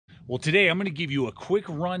Well, today I'm going to give you a quick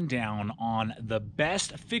rundown on the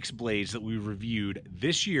best fixed blades that we reviewed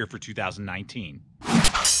this year for 2019.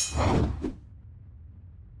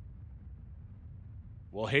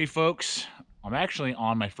 Well, hey folks, I'm actually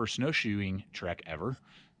on my first snowshoeing trek ever.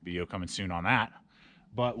 Video coming soon on that.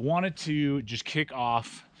 But wanted to just kick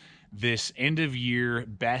off this end of year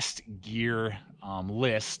best gear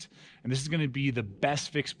list. And this is going to be the best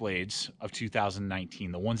fixed blades of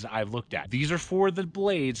 2019, the ones that I've looked at. These are for the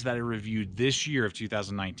blades that I reviewed this year of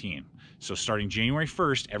 2019. So starting January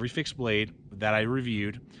 1st, every fixed blade that I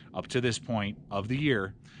reviewed up to this point of the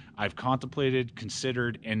year, I've contemplated,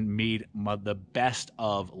 considered, and made the best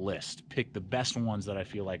of list. Pick the best ones that I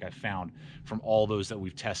feel like I found from all those that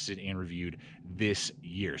we've tested and reviewed this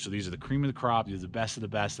year. So these are the cream of the crop. These are the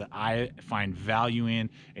best that I find value in,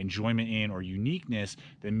 enjoyment in, or uniqueness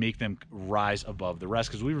that make them rise above the rest.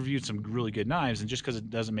 Because we reviewed some really good knives, and just because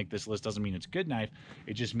it doesn't make this list doesn't mean it's a good knife.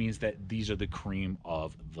 It just means that these are the cream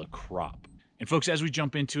of the crop. And folks, as we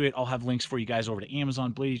jump into it, I'll have links for you guys over to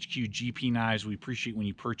Amazon, Blade HQ, GP Knives. We appreciate when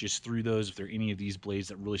you purchase through those. If there are any of these blades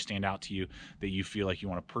that really stand out to you that you feel like you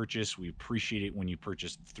want to purchase, we appreciate it when you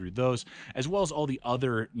purchase through those, as well as all the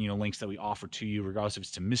other links that we offer to you, regardless if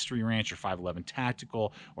it's to Mystery Ranch or 511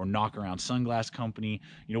 Tactical or Knockaround Sunglass Company,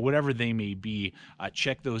 whatever they may be.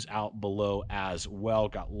 Check those out below as well.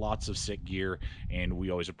 Got lots of sick gear, and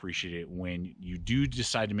we always appreciate it when you do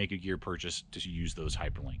decide to make a gear purchase to use those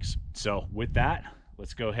hyperlinks. So with that,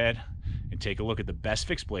 let's go ahead and take a look at the best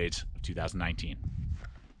fixed blades of 2019.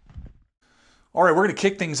 All right, we're going to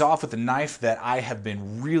kick things off with a knife that I have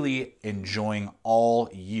been really enjoying all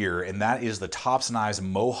year, and that is the Tops Knives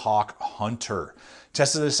Mohawk Hunter.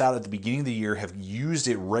 Tested this out at the beginning of the year, have used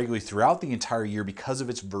it regularly throughout the entire year because of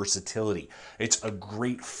its versatility. It's a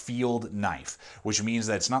great field knife, which means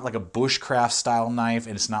that it's not like a bushcraft style knife,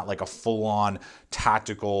 and it's not like a full-on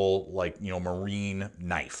tactical, marine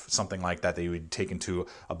knife, something like that you would take into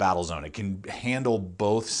a battle zone. It can handle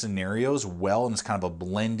both scenarios well, and it's kind of a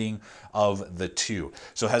blending of the two.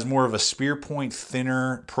 So it has more of a spear point,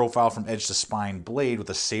 thinner profile from edge to spine blade with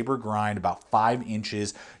a saber grind, about 5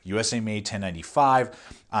 inches, USA made 1095.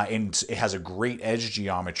 And it has a great edge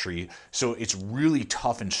geometry, so it's really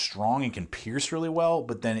tough and strong and can pierce really well,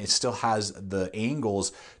 but then it still has the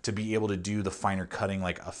angles to be able to do the finer cutting,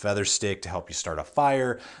 like a feather stick to help you start a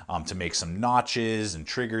fire, to make some notches and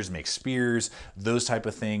triggers, make spears, those type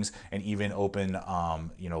of things, and even open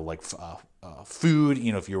food.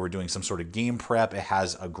 If you were doing some sort of game prep, it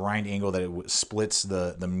has a grind angle that it splits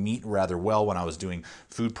the meat rather well when I was doing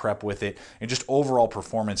food prep with it. And just overall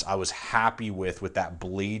performance, I was happy with that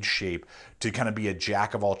blade shape to kind of be a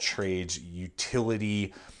jack of all trades,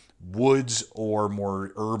 utility, woods or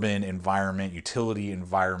more urban environment, utility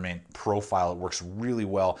environment profile. It works really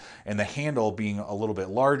well. And the handle being a little bit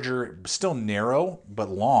larger, still narrow, but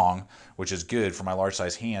long, which is good for my large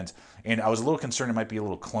size hands. And I was a little concerned it might be a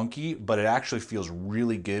little clunky, but it actually feels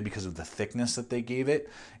really good because of the thickness that they gave it.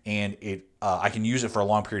 And I can use it for a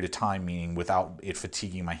long period of time, meaning without it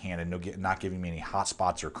fatiguing my hand and not giving me any hot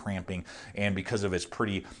spots or cramping. And because of its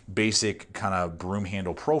pretty basic kind of broom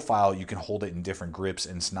handle profile, you can hold it in different grips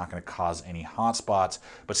and it's not going to cause any hot spots,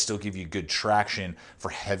 but still give you good traction for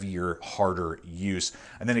heavier, harder use.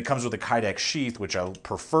 And then it comes with a Kydex sheath, which I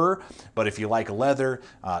prefer, but if you like leather,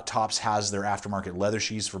 Tops has their aftermarket leather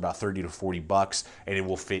sheaths for about 30 to 40 bucks, and it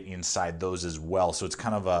will fit inside those as well. So it's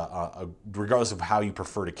kind of regardless of how you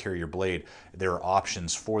prefer to carry your blade, there are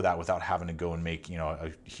options for that without having to go and make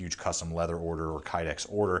a huge custom leather order or Kydex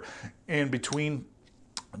order. And between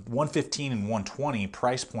 $115 and $120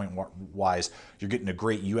 price point wise, you're getting a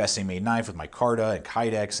great USA made knife with micarta and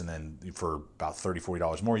Kydex, and then for about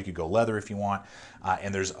 $30–40 more, you could go leather if you want.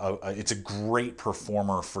 And it's a great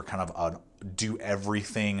performer for kind of a do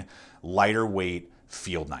everything lighter weight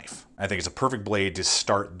field knife. I think it's a perfect blade to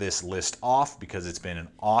start this list off because it's been an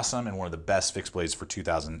awesome and one of the best fixed blades for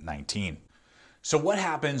 2019. So what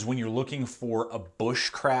happens when you're looking for a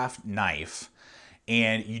bushcraft knife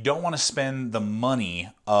and you don't want to spend the money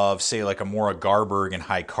of, say, like a Mora Garberg and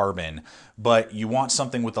high carbon, but you want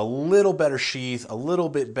something with a little better sheath, a little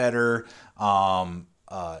bit better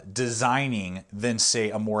designing than, say,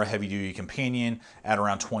 a more heavy-duty companion at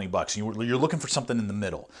around 20 bucks. You're looking for something in the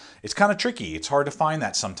middle. It's kind of tricky. It's hard to find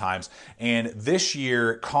that sometimes. And this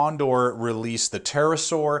year, Condor released the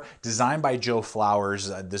Pterosaur, designed by Joe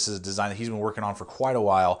Flowers. This is a design that he's been working on for quite a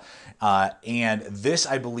while. And this,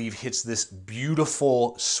 I believe, hits this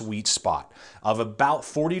beautiful sweet spot of about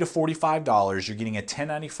 $40 to $45. You're getting a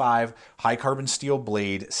 1095 high carbon steel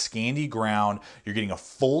blade, Scandi ground. You're getting a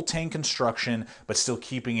full tank construction, but still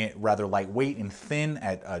keeping it rather lightweight and thin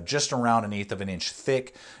at just around 1/8 of an inch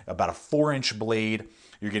thick, about a 4-inch blade.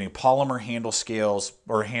 You're getting polymer handle scales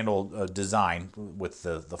or handle design with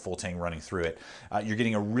the full tang running through it. You're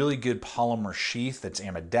getting a really good polymer sheath that's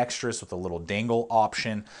ambidextrous with a little dangle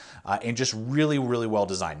option, and just really, really well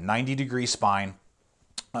designed. 90-degree spine,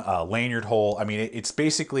 lanyard hole. I mean, it's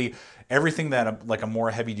basically everything that like a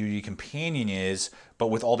more heavy-duty companion is, but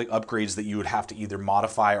with all the upgrades that you would have to either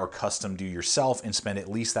modify or custom do yourself and spend at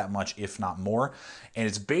least that much, if not more. And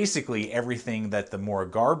it's basically everything that the Mora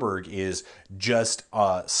Garberg is, just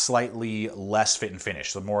slightly less fit and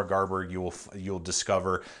finish. The Mora Garberg, you'll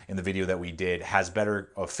discover in the video that we did, has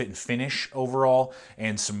better fit and finish overall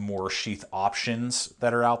and some more sheath options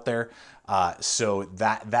that are out there. So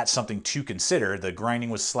that's something to consider. The grinding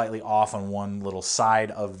was slightly off on one little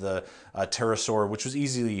side of the pterosaur, which was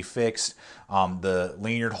easily fixed. The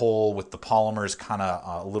lanyard hole with the polymer is kind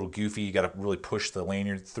of a little goofy. You got to really push the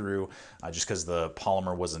lanyard through just because the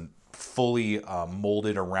polymer wasn't fully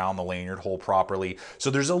molded around the lanyard hole properly. So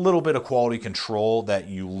there's a little bit of quality control that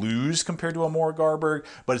you lose compared to a Mora Garberg,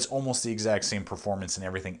 but it's almost the exact same performance and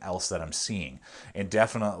everything else that I'm seeing. And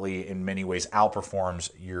definitely in many ways outperforms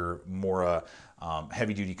your Mora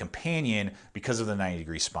heavy-duty companion because of the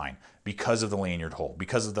 90-degree spine, because of the lanyard hole,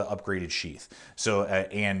 because of the upgraded sheath. So,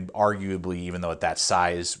 and arguably, even though at that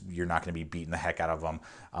size, you're not going to be beating the heck out of them,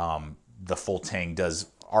 the full tang does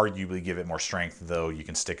arguably give it more strength, though you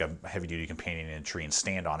can stick a heavy-duty companion in a tree and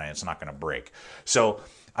stand on it, it's not going to break. So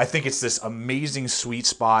I think it's this amazing sweet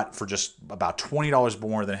spot for just about $20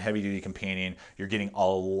 more than a heavy-duty companion. You're getting a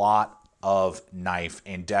lot of knife,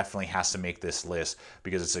 and definitely has to make this list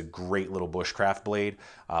because it's a great little bushcraft blade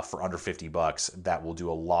for under 50 bucks that will do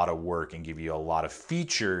a lot of work and give you a lot of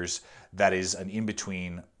features that is an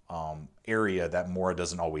in-between area that Mora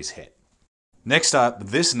doesn't always hit. Next up,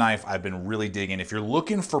 this knife I've been really digging. If you're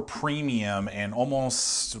looking for premium and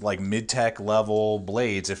almost like mid-tech level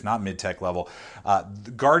blades, if not mid-tech level,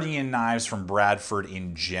 the Guardian knives from Bradford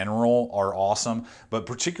in general are awesome, but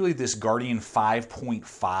particularly this Guardian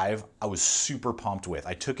 5.5, I was super pumped with.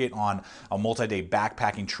 I took it on a multi-day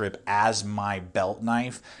backpacking trip as my belt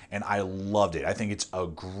knife, and I loved it. I think it's a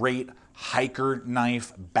great hiker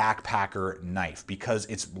knife, backpacker knife, because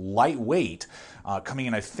it's lightweight, coming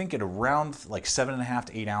in I think at around like 7.5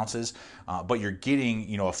 to 8 ounces, but you're getting,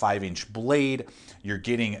 you know, a 5-inch blade. You're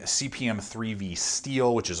getting CPM 3V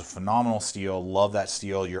steel, which is a phenomenal steel. Love that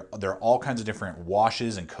steel. There are all kinds of different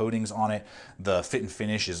washes and coatings on it. The fit and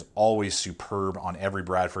finish is always superb on every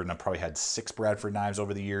Bradford, and I've probably had 6 Bradford knives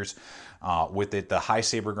over the years. With it, the high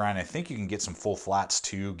saber grind, I think you can get some full flats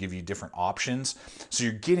too, give you different options. So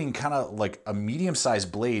you're getting kind of like a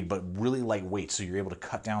medium-sized blade, but really lightweight, so you're able to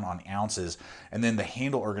cut down on ounces. And then the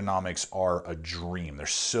handle ergonomics are a dream. They're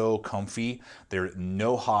so comfy. There are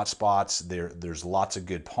no hot spots. There's lots of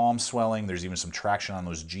good palm swelling. There's even some traction on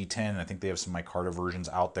those G10. And I think they have some micarta versions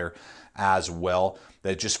out there as well.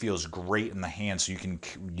 That just feels great in the hand, so you can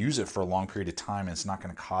use it for a long period of time, and it's not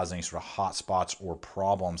going to cause any sort of hot spots or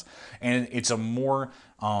problems. And it's a more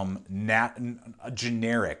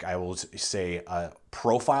generic, I will say,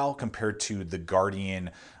 profile compared to the Guardian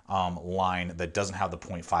line that doesn't have the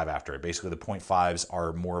 0.5 after it. Basically, the 0.5s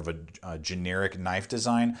are more of a generic knife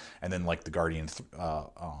design, and then like the Guardian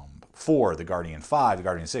 4, the Guardian 5, the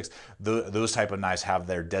Guardian 6, those type of knives have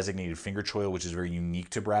their designated finger choil, which is very unique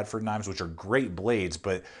to Bradford knives, which are great blades,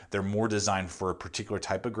 but they're more designed for a particular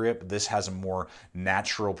type of grip. This has a more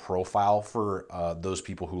natural profile for those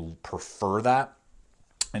people who prefer that.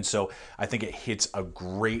 And so I think it hits a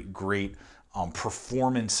great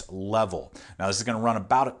performance level. Now this is going to run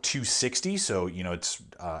about at $260, so you know it's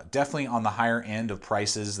definitely on the higher end of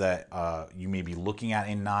prices that you may be looking at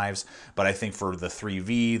in knives. But I think for the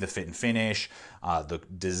 3V, the fit and finish, the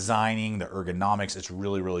designing, the ergonomics, it's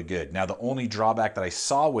really good. Now the only drawback that I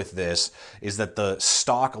saw with this is that the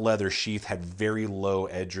stock leather sheath had very low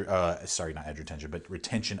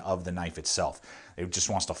retention of the knife itself. It just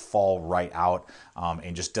wants to fall right out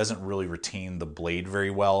and just doesn't really retain the blade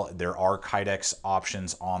very well. There are Kydex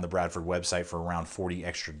options on the Bradford website for around $40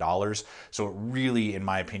 extra. So it really, in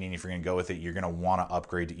my opinion, if you're going to go with it, you're going to want to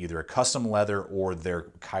upgrade to either a custom leather or their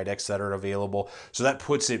Kydex that are available. So that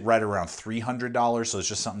puts it right around $300. So it's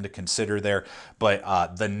just something to consider there.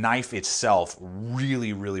 But the knife itself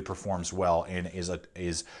really performs well and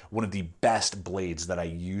is one of the best blades that I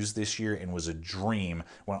used this year, and was a dream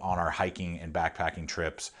when on our hiking and backpacking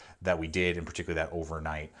trips that we did, and particularly that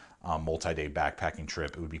overnight multi-day backpacking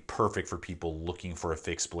trip. It would be perfect for people looking for a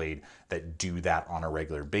fixed blade that do that on a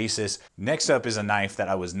regular basis. Next up is a knife that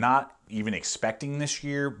I was not even expecting this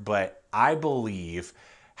year, but I believe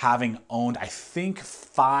having owned, I think,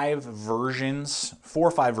 4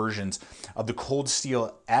 or 5 versions of the Cold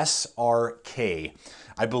Steel SRK.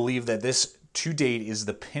 I believe that this to date is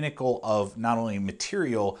the pinnacle of not only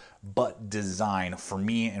material but design for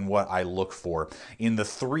me and what I look for in the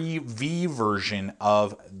 3V version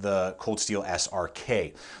of the Cold Steel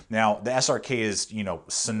SRK. Now, the SRK is, you know,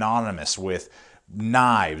 synonymous with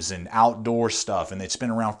knives and outdoor stuff, and it's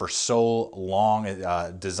been around for so long.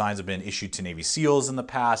 Designs have been issued to Navy SEALs in the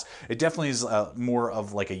past. It definitely is more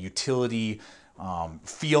of like a utility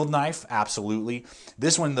field knife, absolutely.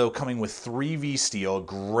 This one, though, coming with 3V steel,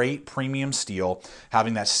 great premium steel,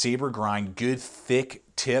 having that saber grind, good thick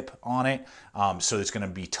tip on it, so it's going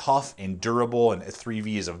to be tough and durable, and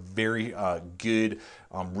 3V is a very good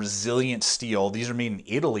resilient steel. These are made in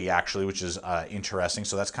Italy, actually, which is interesting,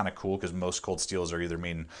 so that's kind of cool because most cold steels are either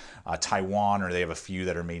made in Taiwan, or they have a few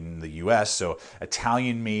that are made in the US, so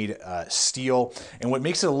Italian made steel. And what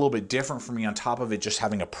makes it a little bit different for me, on top of it just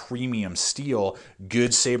having a premium steel,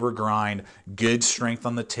 good saber grind, good strength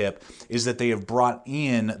on the tip, is that they have brought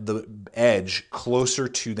in the edge closer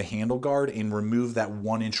to the handle guard and removed that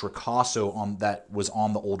 1-inch ricasso that was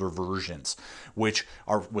on the older versions, which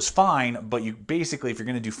was fine, but you basically, if you're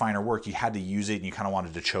going to do finer work, you had to use it, and you kind of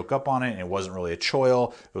wanted to choke up on it, and it wasn't really a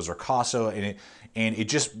choil, it was ricasso, and it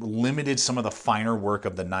just limited some of the finer work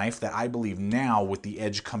of the knife that I believe now, with the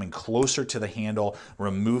edge coming closer to the handle,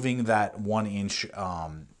 removing that 1-inch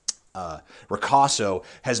ricasso,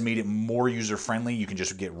 has made it more user-friendly. You can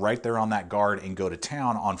just get right there on that guard and go to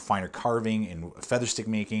town on finer carving and feather stick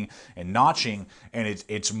making and notching, and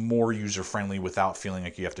it's more user-friendly without feeling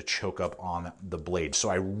like you have to choke up on the blade. So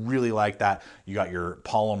I really like that. You got your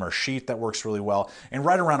polymer sheath that works really well, and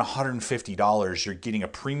right around $150, you're getting a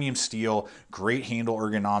premium steel, great handle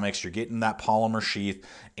ergonomics, you're getting that polymer sheath,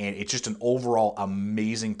 and it's just an overall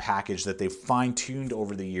amazing package that they've fine-tuned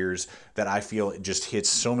over the years that I feel it just hits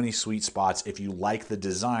so many sweet spots. If you like the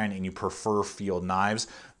design and you prefer field knives,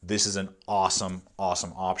 this is an awesome,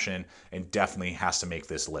 awesome option, and definitely has to make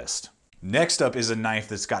this list. Next up is a knife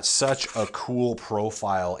that's got such a cool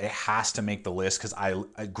profile. It has to make the list because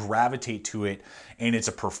I gravitate to it, and it's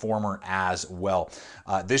a performer as well.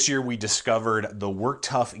 This year we discovered the Work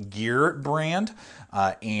Tough Gear brand,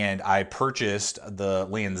 and I purchased the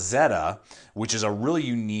Lanzetta, which is a really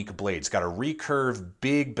unique blade. It's got a recurve,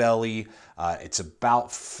 big belly. It's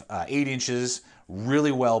about 8 inches,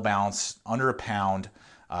 really well balanced, under a pound.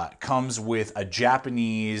 Comes with a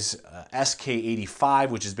Japanese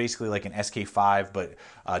SK85, which is basically like an SK5, but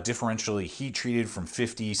differentially heat treated from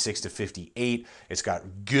 56 to 58. It's got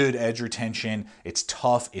good edge retention. It's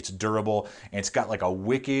tough. It's durable, and it's got like a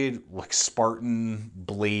wicked, like Spartan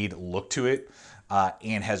blade look to it,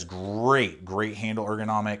 and has great handle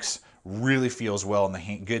ergonomics. Really feels well in the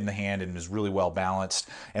hand, good in the hand, and is really well balanced.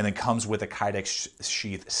 And then comes with a Kydex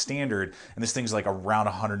sheath standard, and this thing's like around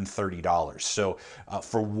 $130. So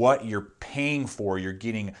for what you're paying for, you're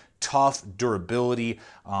getting tough durability.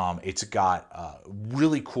 It's got a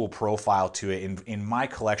really cool profile to it. In my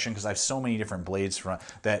collection, because I have so many different blades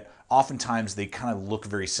that oftentimes they kind of look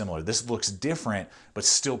very similar. This looks different, but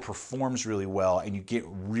still performs really well, and you get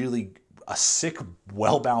really a sick,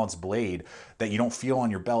 well-balanced blade that you don't feel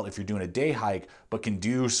on your belt if you're doing a day hike, but can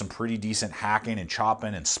do some pretty decent hacking and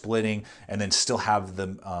chopping and splitting, and then still have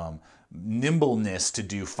the nimbleness to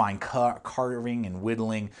do fine carving and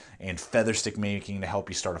whittling and feather stick making to help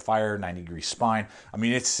you start a fire, 90-degree spine. I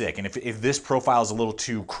mean, it's sick. And if this profile is a little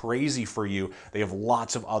too crazy for you, they have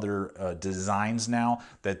lots of other designs now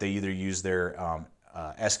that they either use their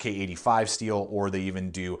SK85 steel, or they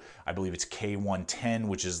even do, I believe it's K110,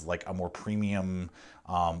 which is like a more premium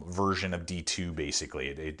version of D2 basically.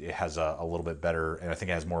 It has a little bit better, and I think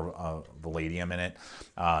it has more palladium in it.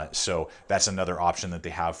 So that's another option that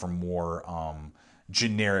they have for more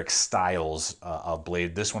generic styles of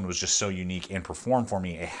blade. This one was just so unique and performed for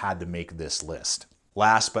me, it had to make this list.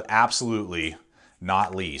 Last but absolutely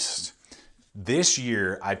not least, this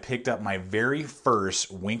year I picked up my very first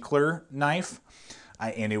Winkler knife,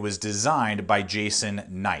 and it was designed by Jason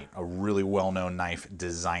Knight, a really well-known knife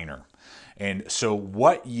designer. And so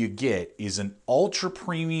what you get is an ultra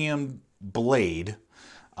premium blade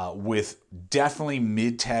with definitely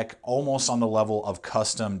mid-tech, almost on the level of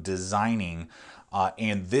custom designing.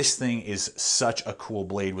 And this thing is such a cool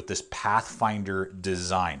blade with this Pathfinder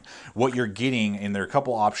design. What you're getting, and there are a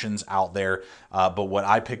couple options out there, but what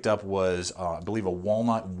I picked up was, I believe, a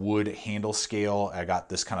walnut wood handle scale. I got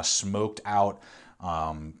this kind of smoked out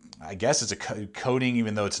I guess it's a coating,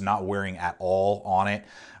 even though it's not wearing at all on it.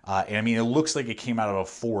 And I mean, it looks like it came out of a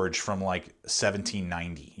forge from like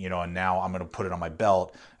 1790, you know, and now I'm going to put it on my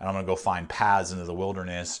belt and I'm going to go find paths into the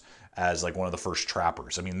wilderness as like one of the first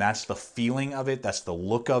trappers. I mean, that's the feeling of it. That's the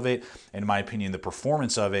look of it. In my opinion, the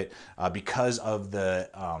performance of it, because of the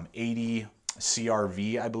 80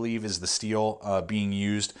 CRV, I believe, is the steel being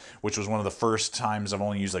used, which was one of the first times I've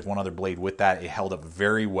only used like one other blade with that. It held up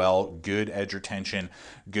very well, good edge retention,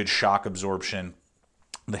 good shock absorption.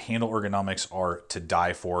 The handle ergonomics are to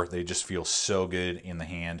die for. They just feel so good in the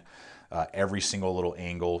hand. Every single little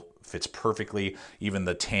angle fits perfectly. Even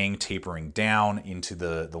the tang tapering down into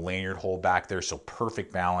the lanyard hole back there, so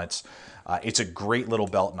perfect balance. It's a great little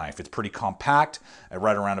belt knife. It's pretty compact,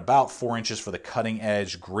 right around about 4 inches for the cutting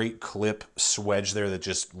edge. Great clip swedge there that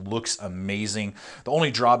just looks amazing. The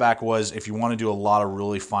only drawback was if you want to do a lot of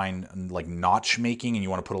really fine like notch making and you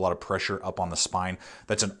want to put a lot of pressure up on the spine,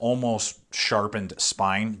 that's an almost sharpened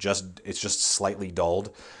spine. It's just slightly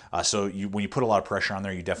dulled. So when you put a lot of pressure on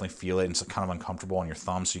there, you definitely feel it, and it's kind of uncomfortable on your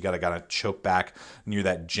thumb. So you gotta choke back near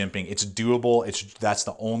that jimping. It's doable. That's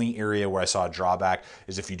the only area where I saw a drawback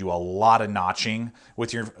is if you do a lot of notching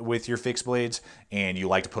with your fixed blades and you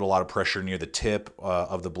like to put a lot of pressure near the tip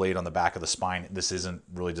of the blade on the back of the spine. This isn't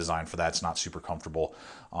really designed for that. It's not super comfortable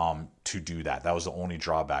to do that. That was the only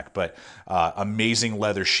drawback. But amazing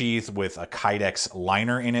leather sheath with a Kydex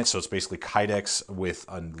liner in it. So it's basically Kydex with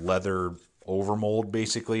a leather overmold,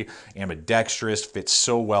 basically. Ambidextrous, fits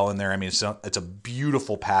so well in there. I mean, it's a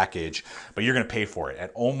beautiful package, but you're going to pay for it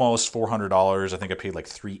at almost $400. I think I paid like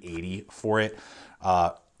 $380 for it.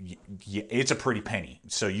 It's a pretty penny.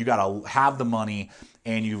 So you got to have the money,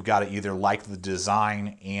 and you've got to either like the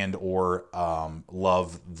design and or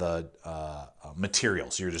love the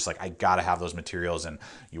materials. You're just like, I got to have those materials, and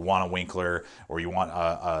you want a Winkler or you want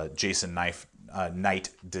a Jason Knight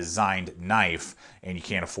designed knife, and you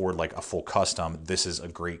can't afford like a full custom. This is a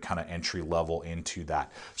great kind of entry level into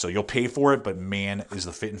that. So you'll pay for it, but man, is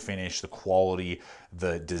the fit and finish, the quality,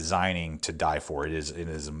 the designing to die for. It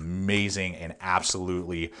is amazing, and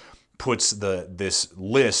absolutely puts this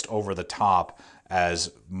list over the top as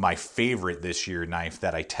my favorite this year knife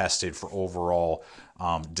that I tested for overall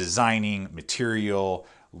designing, material,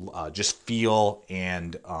 just feel,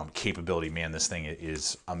 and capability. Man, this thing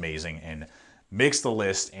is amazing and makes the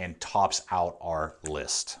list and tops out our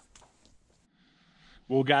list.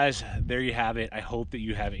 Well, guys, there you have it. I hope that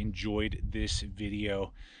you have enjoyed this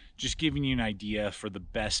video. Just giving you an idea for the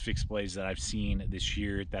best fixed blades that I've seen this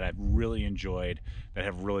year, that I've really enjoyed, that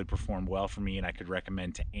have really performed well for me, and I could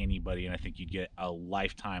recommend to anybody. And I think you'd get a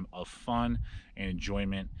lifetime of fun and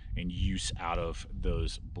enjoyment and use out of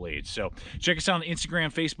those blades. So check us out on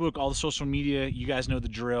Instagram, Facebook, all the social media. You guys know the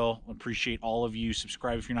drill. Appreciate all of you.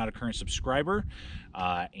 Subscribe if you're not a current subscriber,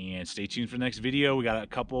 and stay tuned for the next video. We got a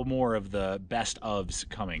couple more of the best ofs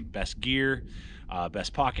coming. Best gear,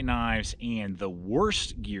 best pocket knives, and the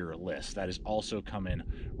worst gear list that is also coming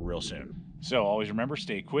real soon. So always remember,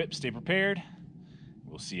 stay equipped, stay prepared.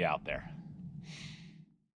 We'll see you out there.